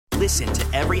Listen to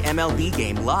every MLB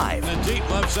game live. In the deep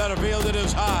left center field, it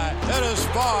is high, it is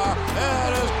far,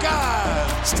 it is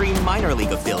gone. Stream minor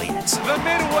league affiliates. The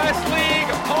Midwest League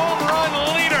home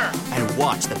run leader. And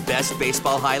watch the best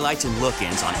baseball highlights and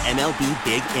look-ins on MLB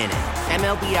Big Inning.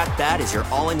 MLB At Bat is your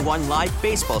all-in-one live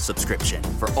baseball subscription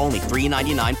for only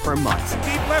 $3.99 per month.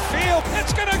 Deep left field,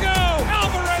 it's gonna go.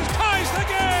 Alvarez ties the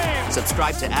game.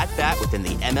 Subscribe to At Bat within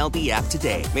the MLB app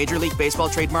today. Major League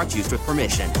Baseball trademarks used with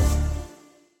permission.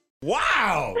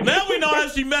 Wow! Now we know how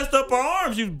she messed up her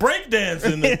arms. She was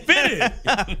breakdancing and fitted.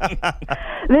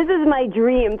 This is my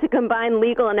dream, to combine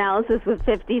legal analysis with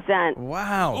 50 Cent.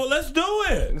 Wow. Well, let's do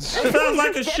it. That sounds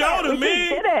like a show to me.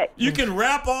 Did it. You can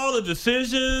rap all the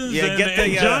decisions and get the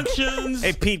the injunctions.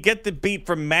 Hey, Pete, get the beat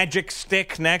from Magic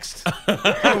Stick next. We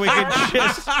can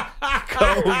just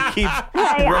go and keep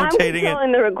rotating I'm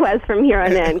filling the request from here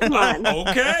on in. Come on.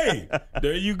 Okay.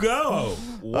 There you go.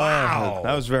 Wow.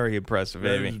 That was very impressive,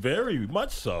 That Amy. was very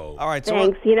much so. All right, so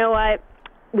Thanks. You know what?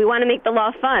 We want to make the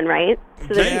law fun, right? So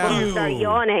that Thank people you. can start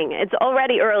yawning. It's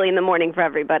already early in the morning for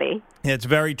everybody. it's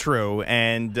very true,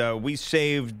 and we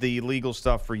saved the legal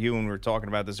stuff for you when we were talking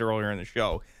about this earlier in the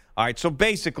show. All right, so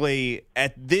basically,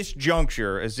 at this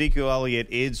juncture, Ezekiel Elliott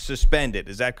is suspended.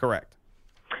 Is that correct?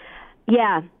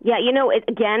 Yeah. You know,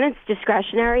 again, it's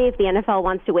discretionary if the NFL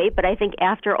wants to wait, but I think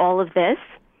after all of this,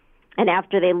 and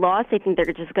after they lost, I think they're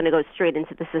just going to go straight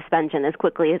into the suspension as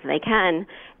quickly as they can.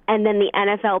 And then the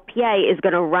NFLPA is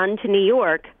going to run to New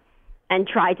York and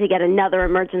try to get another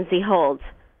emergency hold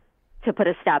to put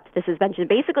a stop to the suspension.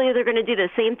 Basically, they're going to do the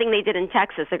same thing they did in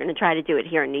Texas. They're going to try to do it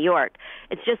here in New York.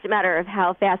 It's just a matter of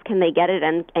how fast can they get it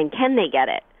and can they get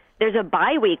it. There's a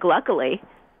bye week, luckily,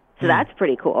 so that's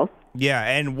pretty cool. Yeah,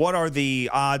 and what are the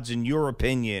odds, in your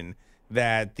opinion,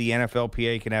 that the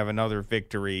NFLPA can have another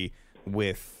victory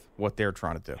with what they're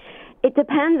trying to do? It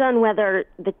depends on whether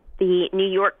the New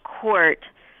York court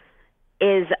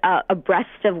is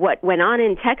abreast of what went on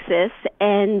in Texas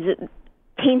and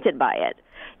tainted by it.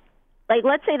 Like,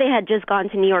 let's say they had just gone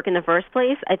to New York in the first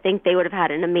place, I think they would have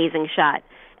had an amazing shot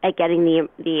at getting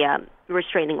the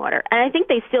restraining order. And I think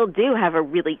they still do have a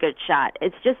really good shot.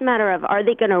 It's just a matter of, are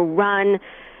they going to run?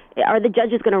 Are the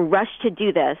judges going to rush to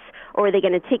do this, or are they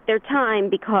going to take their time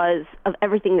because of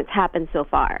everything that's happened so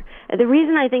far? And the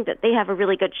reason I think that they have a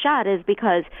really good shot is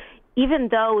because even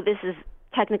though this is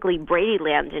technically Brady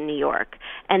land in New York,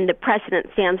 and the precedent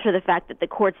stands for the fact that the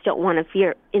courts don't want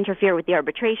to interfere with the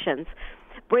arbitrations,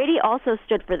 Brady also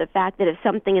stood for the fact that if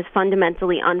something is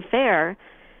fundamentally unfair,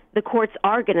 the courts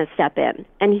are going to step in.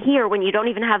 And here, when you don't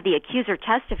even have the accuser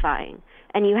testifying,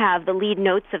 and you have the lead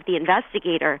notes of the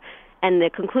investigator, and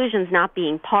the conclusions not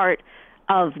being part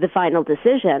of the final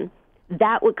decision,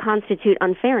 that would constitute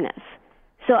unfairness.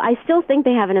 So I still think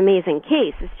they have an amazing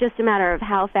case. It's just a matter of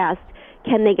how fast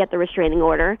can they get the restraining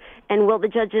order, and will the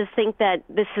judges think that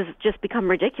this has just become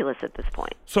ridiculous at this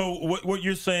point? So what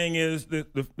you're saying is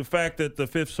that the fact that the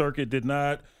Fifth Circuit did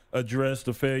not address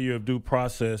the failure of due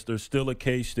process, there's still a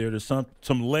case there. There's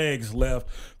some legs left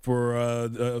for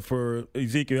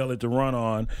Ezekiel Elliott to run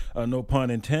on, no pun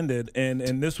intended.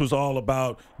 And this was all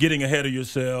about getting ahead of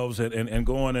yourselves and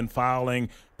going and filing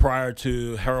prior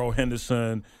to Harold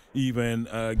Henderson even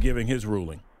giving his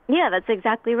ruling. Yeah, that's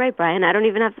exactly right, Brian. I don't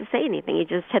even have to say anything. You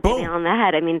just hit the nail on the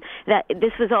head. I mean,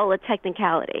 this was all a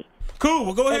technicality. Cool.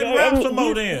 Well, go ahead and wrap some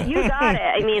more then. You got it.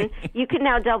 I mean, you can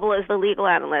now double as the legal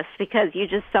analyst because you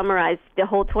just summarized the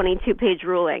whole 22-page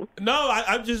ruling. No,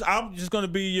 I'm just going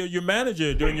to be your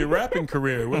manager during your rapping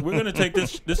career. We're going to take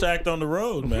this act on the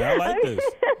road, man. I like this.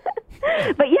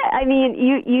 But yeah, I mean,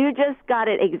 you just got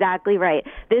it exactly right.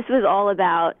 This was all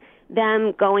about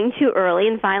them going too early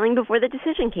and filing before the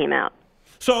decision came out.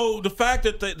 So the fact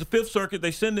that the Fifth Circuit,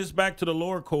 they send this back to the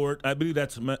lower court, I believe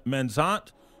that's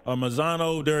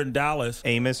Mazzano there in Dallas.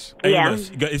 Amos. Yeah.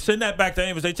 They send that back to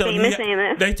Amos. They tell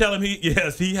him he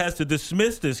has to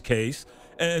dismiss this case.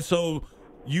 And so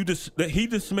he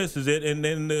dismisses it, and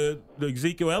then the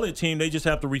Ezekiel Elliott team, they just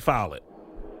have to refile it.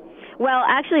 Well,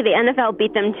 actually, the NFL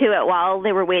beat them to it while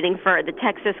they were waiting for the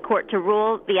Texas court to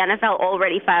rule. The NFL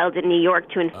already filed in New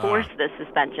York to enforce the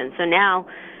suspension. So now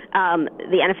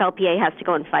the NFLPA has to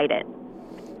go and fight it.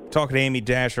 Talking to Amy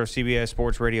Dash, our CBS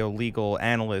Sports Radio legal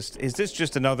analyst, is this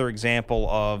just another example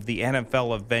of the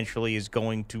NFL eventually is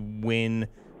going to win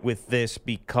with this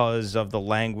because of the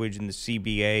language in the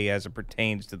CBA as it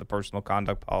pertains to the personal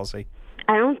conduct policy?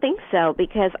 I don't think so,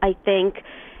 because I think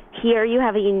here you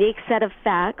have a unique set of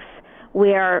facts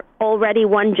where already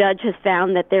one judge has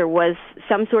found that there was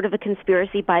some sort of a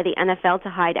conspiracy by the NFL to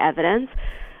hide evidence.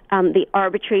 The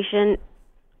arbitration,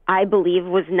 I believe,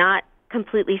 was not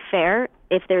completely fair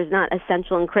if there's not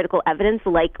essential and critical evidence,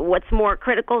 like what's more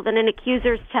critical than an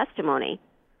accuser's testimony?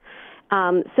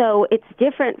 So it's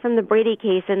different from the Brady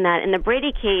case in that in the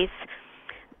Brady case,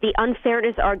 the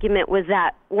unfairness argument was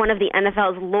that one of the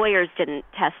NFL's lawyers didn't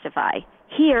testify.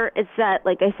 Here, it's that,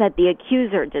 like I said, the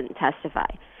accuser didn't testify.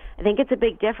 I think it's a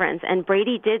big difference. And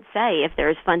Brady did say if there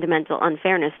is fundamental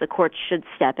unfairness, the court should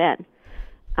step in.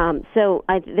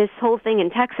 This whole thing in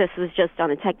Texas was just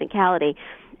on a technicality.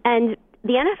 And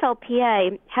the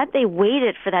NFLPA, had they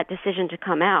waited for that decision to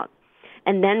come out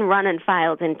and then run and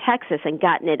filed in Texas and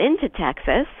gotten it into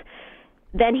Texas,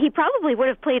 then he probably would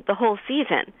have played the whole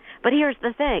season. But here's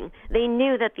the thing. They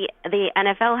knew that the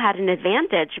NFL had an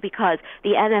advantage because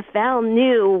the NFL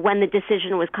knew when the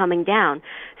decision was coming down.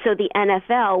 So the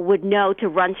NFL would know to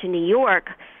run to New York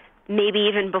maybe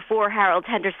even before Harold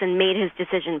Henderson made his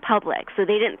decision public. So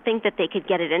they didn't think that they could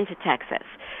get it into Texas.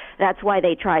 That's why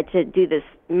they tried to do this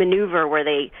maneuver where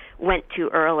they went too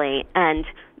early. And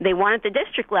they won at the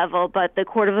district level, but the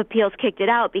Court of Appeals kicked it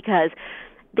out because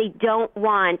they don't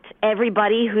want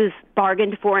everybody who's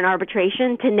bargained for an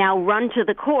arbitration to now run to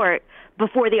the court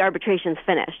before the arbitration's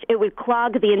finished. It would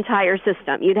clog the entire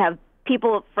system. You'd have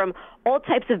people from all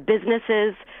types of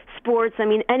businesses, sports. I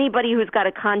mean, anybody who's got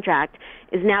a contract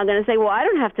is now going to say, well, I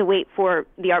don't have to wait for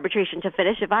the arbitration to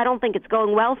finish. If I don't think it's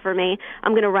going well for me,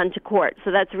 I'm going to run to court.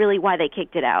 So that's really why they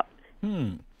kicked it out.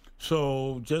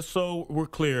 So just so we're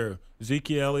clear,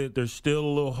 Ezekiel Elliott, there's still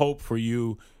a little hope for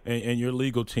you and your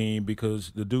legal team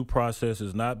because the due process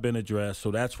has not been addressed. So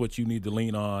that's what you need to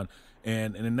lean on.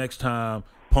 And the next time,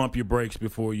 pump your brakes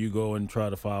before you go and try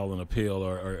to file an appeal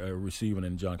or receive an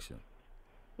injunction.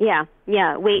 Yeah.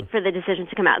 Wait for the decision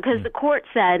to come out. Because the court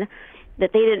said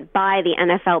that they didn't buy the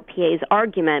NFLPA's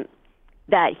argument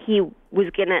that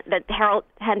that Harold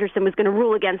Henderson was going to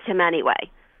rule against him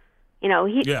anyway. You know,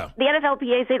 the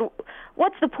NFLPA said,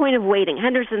 what's the point of waiting?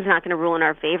 Henderson's not going to rule in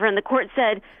our favor. And the court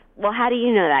said, well, how do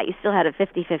you know that? You still had a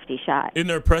 50-50 shot. Isn't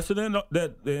there a precedent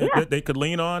that they could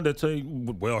lean on that say,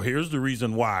 well, here's the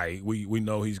reason why we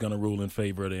know he's going to rule in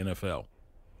favor of the NFL?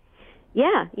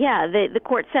 Yeah. The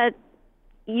court said,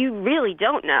 you really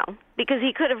don't know because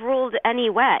he could have ruled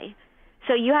anyway.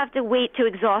 So you have to wait to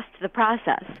exhaust the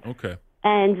process. Okay.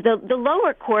 And the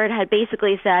lower court had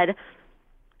basically said,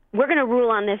 we're going to rule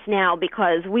on this now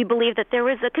because we believe that there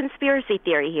was a conspiracy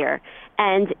theory here.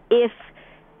 And if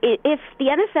the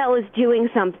NFL is doing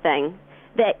something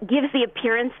that gives the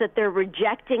appearance that they're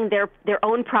rejecting their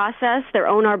own process, their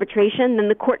own arbitration, then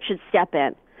the court should step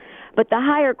in. But the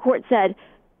higher court said,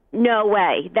 no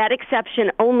way. That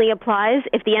exception only applies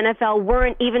if the NFL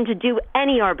weren't even to do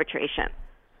any arbitration.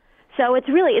 So it's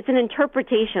an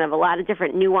interpretation of a lot of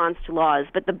different nuanced laws.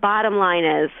 But the bottom line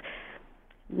is,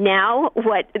 now,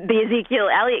 what the Ezekiel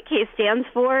Elliott case stands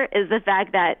for is the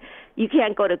fact that you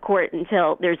can't go to court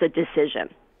until there's a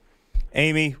decision.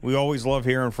 Amy, we always love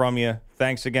hearing from you.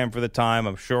 Thanks again for the time.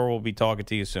 I'm sure we'll be talking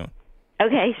to you soon.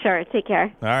 Okay, sure. Take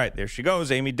care. All right, there she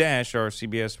goes, Amy Dash, our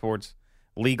CBS Sports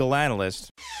legal analyst.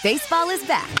 Baseball is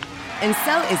back, and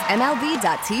so is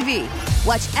MLB.tv.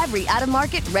 Watch every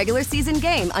out-of-market regular season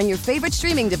game on your favorite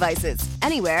streaming devices,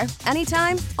 anywhere,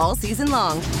 anytime, all season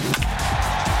long.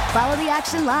 Follow the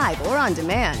action live or on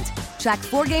demand. Track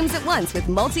 4 games at once with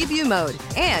multi-view mode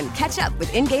and catch up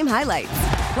with in-game highlights.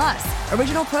 Plus,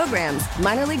 original programs,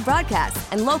 minor league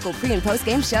broadcasts, and local pre- and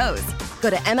post-game shows. Go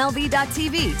to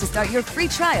MLB.tv to start your free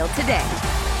trial today.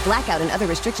 Blackout and other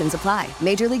restrictions apply.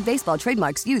 Major League Baseball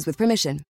trademarks used with permission.